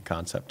Mediterranean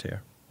concept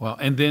here. Well,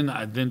 and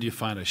then do you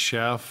find a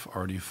chef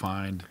or do you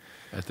find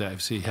at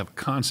that? So you have a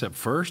concept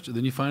first,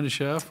 then you find a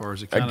chef, or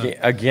is it kind of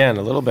again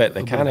a little bit?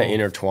 They kind of both.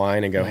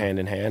 intertwine and go hand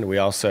in hand. We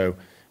also,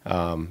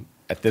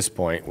 at this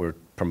point, we're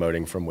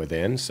promoting from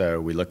within. So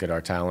we look at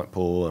our talent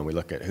pool and we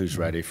look at who's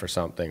ready for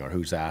something or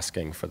who's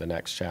asking for the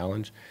next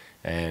challenge,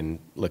 and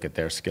look at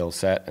their skill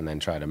set, and then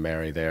try to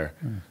marry their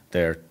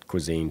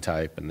cuisine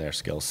type and their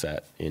skill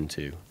set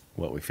into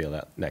what we feel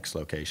that next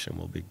location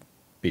will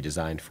be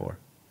designed for.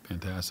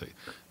 Fantastic.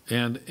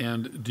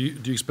 And do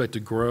you expect to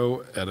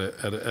grow at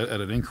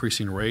an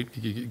increasing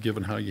rate,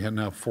 given how you have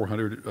now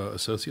 400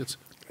 associates?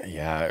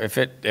 Yeah, if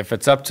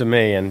it's up to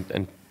me,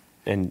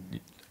 and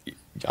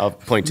I'll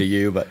point to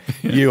you, but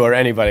you or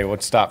anybody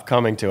would stop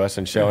coming to us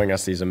and showing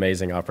us these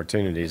amazing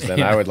opportunities,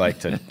 then I would like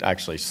to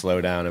actually slow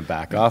down and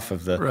back off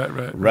of the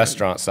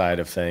restaurant side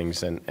of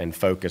things and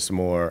focus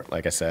more,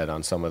 like I said,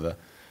 on some of the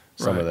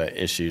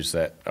issues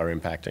that are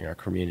impacting our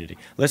community.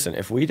 Listen,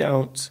 if we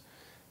don't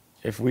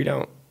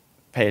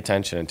pay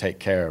attention and take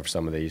care of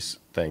some of these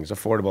things,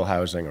 affordable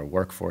housing or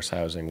workforce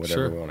housing,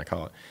 whatever we want to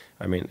call it,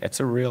 I mean,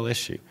 it's a real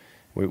issue.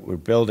 We're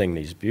building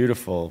these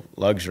beautiful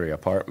luxury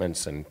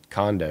apartments and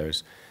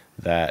condos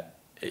that,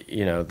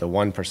 the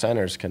one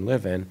percenters can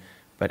live in,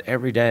 but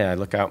every day I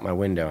look out my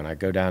window and I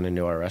go down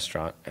into our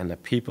restaurant, and the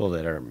people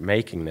that are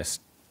making this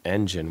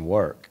engine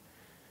work,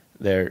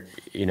 they're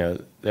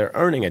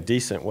earning a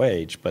decent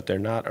wage, but they're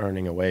not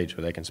earning a wage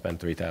where they can spend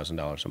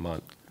 $3,000 a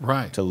month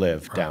to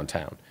live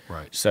downtown.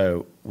 Right.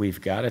 So we've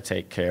got to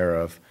take care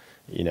of,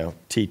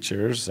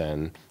 teachers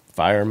and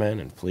firemen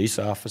and police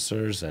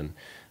officers and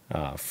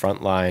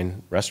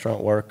frontline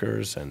restaurant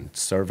workers and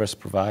service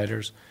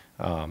providers.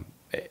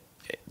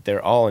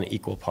 They're all an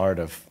equal part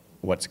of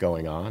what's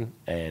going on,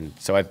 and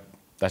so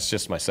that's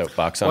just my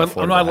soapbox on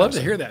affordable I'd love housing.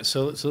 to hear that.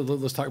 So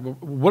let's talk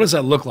about, what does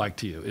that look like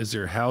to you? Is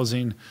there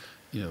housing?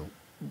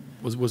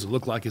 What does it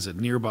look like? Is it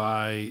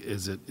nearby?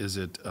 Is it?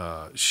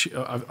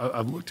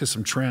 I've looked at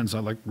some trends. I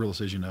like real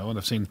estate, as you know, and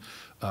I've seen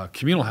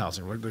communal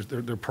housing. Right?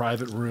 They're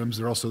private rooms.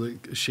 They're also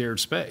the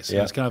shared space. And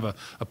it's kind of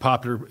a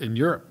popular in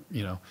Europe,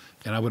 and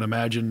I would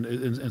imagine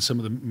in some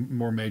of the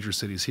more major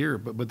cities here.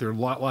 But there are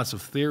lots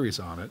of theories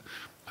on it.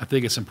 I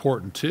think it's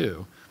important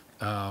too.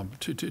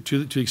 To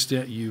the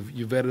extent you've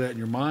vetted that in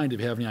your mind,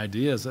 if you have any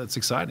ideas, that's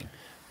exciting.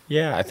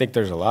 Yeah, I think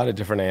there's a lot of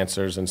different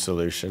answers and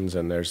solutions,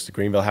 and there's the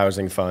Greenville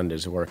Housing Fund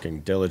is working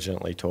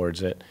diligently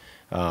towards it,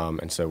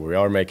 and so we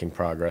are making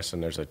progress,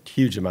 and there's a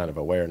huge amount of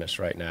awareness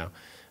right now.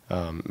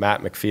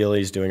 Matt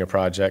McFeely's doing a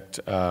project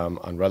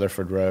on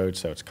Rutherford Road,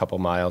 so it's a couple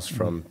miles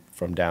from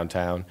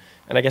downtown,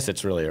 and I guess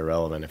it's really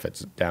irrelevant if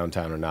it's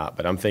downtown or not,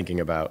 but I'm thinking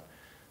about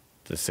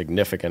the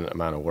significant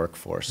amount of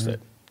workforce that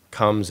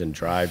comes and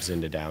drives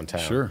into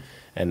downtown,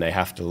 and they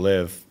have to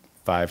live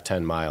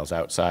 5-10 miles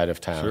outside of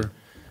town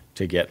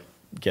to get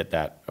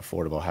that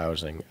affordable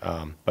housing.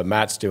 But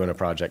Matt's doing a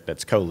project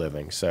that's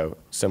co-living, so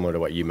similar to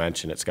what you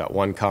mentioned, it's got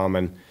one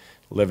common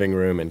living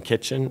room and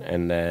kitchen,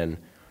 and then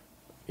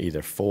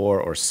either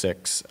 4 or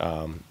 6,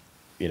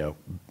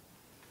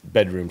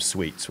 bedroom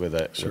suites with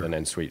an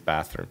en-suite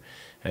bathroom,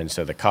 and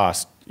so the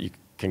cost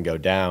can go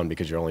down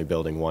because you're only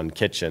building one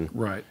kitchen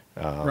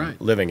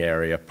living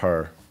area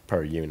per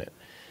unit.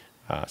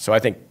 So I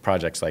think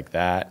projects like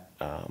that.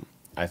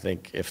 I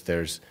think if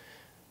there's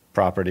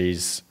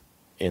properties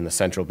in the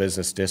central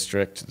business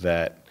district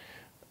that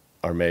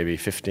are maybe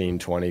 15,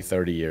 20,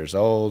 30 years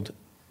old,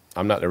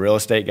 I'm not a real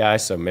estate guy,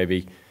 so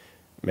maybe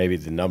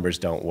the numbers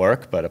don't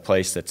work, but a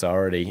place that's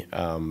already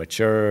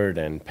matured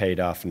and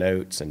paid off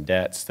notes and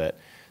debts and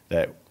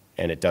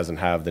it doesn't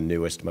have the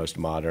newest, most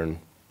modern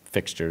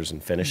fixtures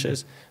and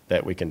finishes,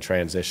 that we can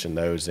transition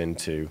those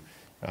into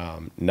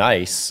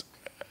nice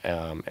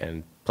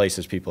and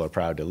places people are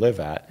proud to live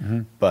at,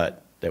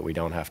 but that we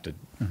don't have to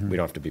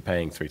be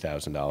paying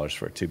 $3,000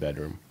 for a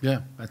 2-bedroom.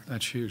 Yeah,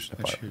 that's huge.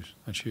 That's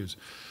huge.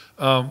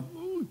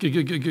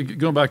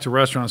 Going back to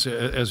restaurants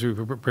as we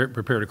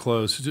prepare to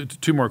close,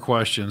 2 more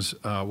questions.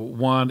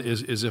 One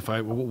is if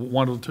I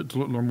wanted to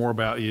learn more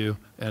about you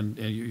and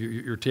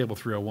your Table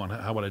 301,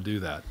 how would I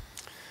do that?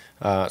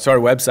 So our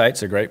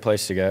website's a great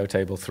place to go,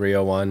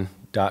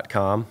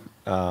 table301.com.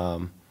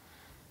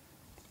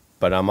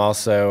 But I'm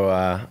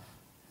also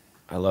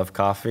I love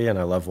coffee and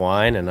I love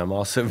wine, and I'm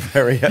also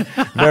very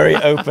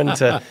open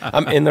to.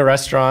 I'm in the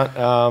restaurant,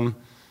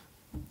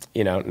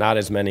 not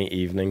as many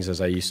evenings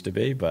as I used to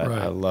be, but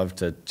I love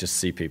to just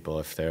see people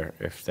if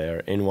they're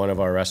in one of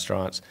our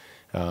restaurants.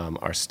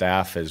 Our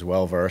staff is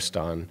well versed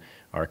on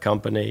our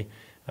company.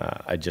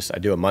 I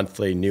do a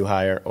monthly new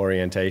hire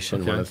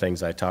orientation. One of the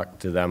things I talk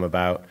to them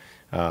about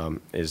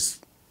is,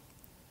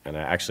 and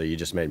you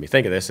just made me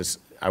think of this, is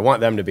I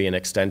want them to be an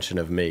extension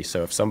of me.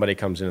 So if somebody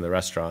comes into the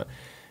restaurant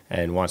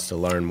and wants to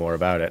learn more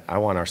about it, I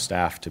want our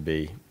staff to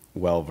be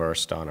well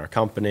versed on our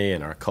company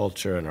and our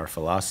culture and our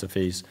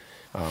philosophies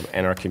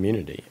and our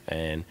community.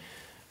 And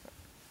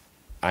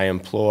I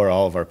implore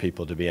all of our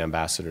people to be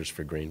ambassadors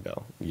for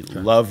Greenville. You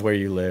love where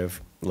you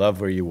live, love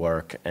where you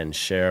work, and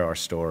share our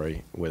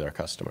story with our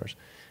customers.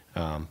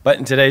 But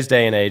in today's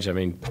day and age, I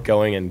mean,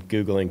 going and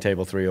Googling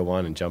Table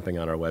 301 and jumping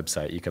on our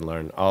website, you can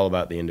learn all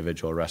about the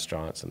individual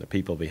restaurants and the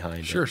people behind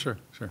it. Sure.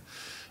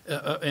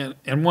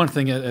 And one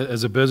thing,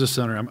 as a business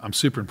owner, I'm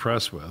super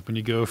impressed with when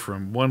you go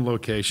from one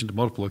location to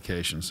multiple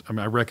locations. I mean,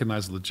 I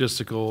recognize the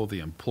logistical, the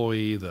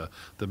employee, the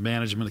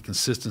management, the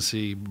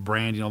consistency,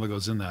 branding, all that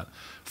goes in that.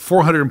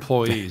 400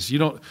 employees. You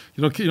don't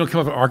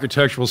come up at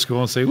architectural school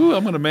and say, "Ooh,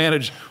 I'm going to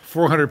manage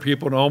 400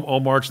 people and all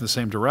march in the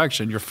same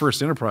direction." Your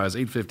first enterprise,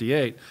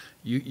 858,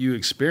 you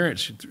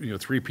experience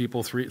three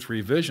people,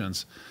 three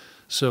visions.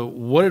 So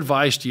what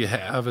advice do you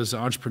have as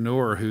an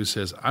entrepreneur who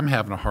says, I'm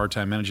having a hard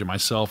time managing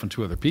myself and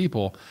two other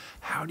people?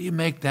 How do you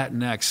make that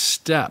next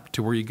step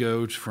to where you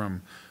go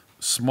from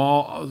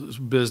small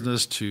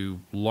business to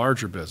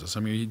larger business? I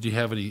mean, do you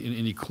have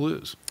any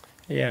clues?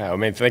 Yeah, I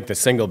mean, I think the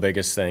single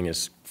biggest thing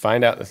is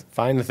find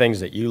the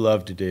things that you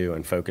love to do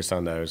and focus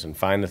on those, and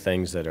find the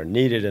things that are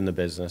needed in the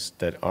business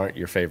that aren't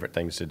your favorite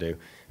things to do,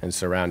 and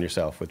surround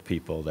yourself with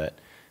people that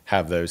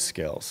have those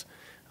skills.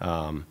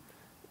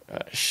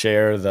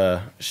 Share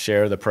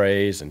the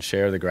praise and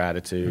share the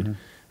gratitude,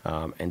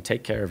 and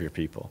take care of your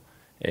people.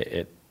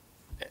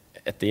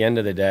 At the end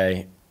of the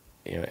day,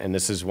 and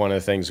this is one of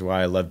the things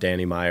why I love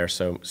Danny Meyer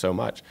so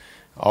much.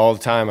 All the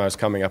time I was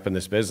coming up in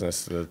this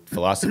business, the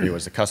philosophy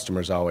was the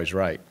customer's always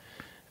right,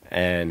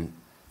 and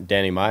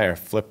Danny Meyer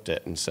flipped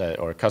it and said,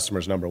 or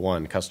customer's number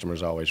one,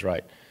 customer's always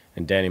right,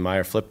 and Danny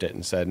Meyer flipped it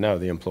and said, no,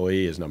 the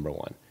employee is number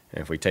one,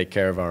 and if we take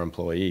care of our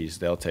employees,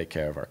 they'll take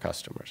care of our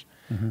customers.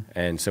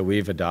 And so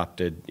we've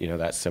adopted,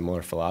 that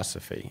similar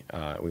philosophy.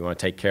 We want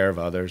to take care of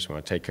others. We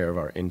want to take care of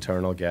our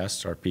internal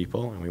guests, our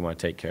people, and we want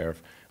to take care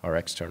of our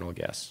external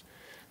guests.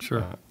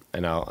 Sure.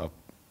 And I'll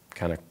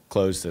kind of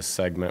close this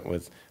segment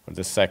with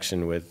this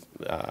section with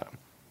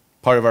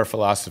part of our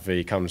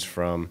philosophy comes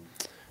from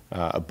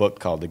a book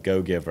called The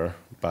Go-Giver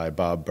by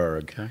Bob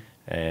Berg. Okay.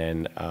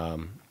 And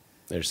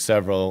there's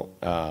several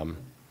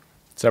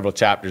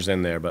chapters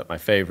in there, but my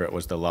favorite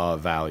was the law of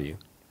value.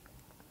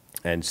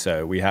 And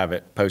so we have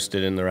it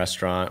posted in the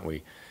restaurant.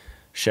 We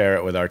share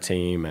it with our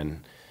team.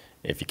 And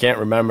if you can't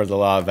remember the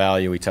law of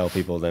value, we tell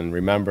people then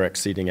remember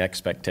exceeding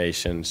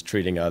expectations,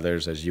 treating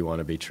others as you want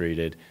to be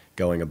treated,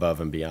 going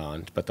above and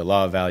beyond. But the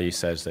law of value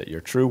says that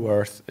your true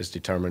worth is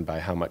determined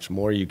by how much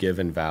more you give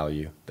in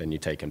value than you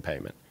take in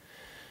payment.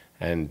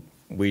 And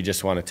we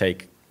just want to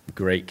take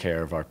great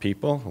care of our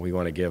people. We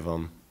want to give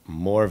them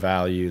more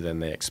value than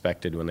they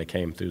expected when they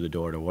came through the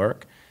door to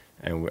work.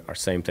 And our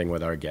same thing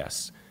with our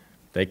guests.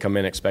 They come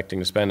in expecting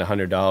to spend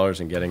 $100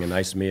 and getting a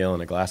nice meal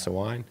and a glass of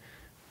wine.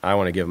 I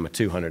want to give them a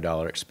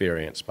 $200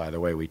 experience by the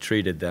way we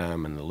treated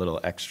them and the little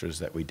extras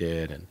that we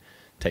did and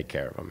take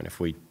care of them. And if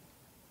we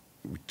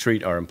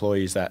treat our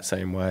employees that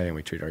same way and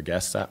we treat our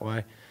guests that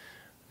way,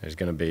 there's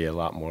going to be a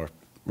lot more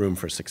room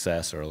for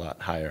success or a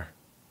lot higher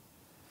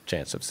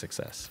chance of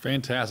success.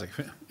 Fantastic.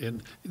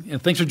 And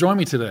thanks for joining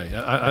me today.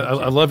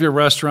 I love your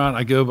restaurant.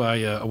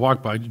 I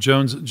walked by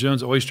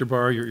Jones Oyster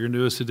Bar, your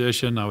newest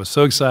addition. I was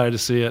so excited to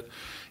see it.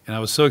 And I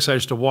was so excited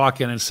just to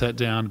walk in and sit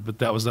down, but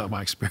that was not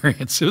my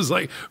experience. It was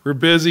like, we're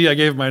busy. I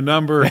gave my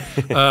number,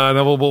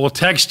 and we'll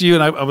text you.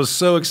 And I was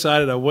so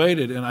excited. I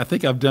waited, and I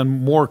think I've done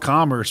more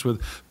commerce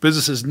with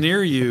businesses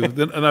near you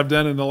than I've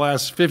done in the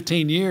last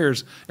 15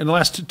 years, in the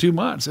last 2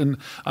 months. And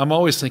I'm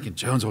always thinking,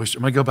 Jones Oyster,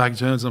 am I go back to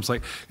Jones? And I'm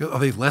like, are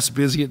they less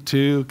busy at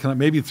 2?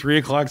 Maybe 3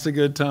 o'clock's a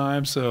good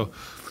time? So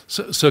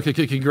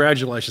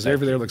congratulations.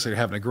 Everybody there looks like they're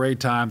having a great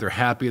time. They're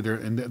happy. They're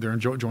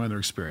enjoying their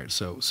experience.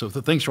 So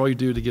thanks for all you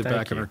do to give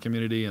back in our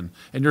community and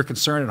your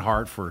concern and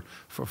heart for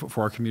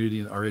our community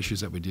and our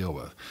issues that we deal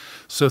with.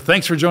 So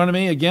thanks for joining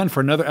me again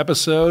for another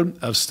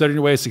episode of Studying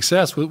Your Way to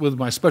Success with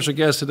my special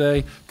guest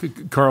today,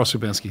 Carl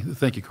Sobocinski.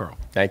 Thank you, Carl.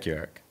 Thank you,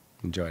 Eric.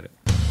 Enjoyed it.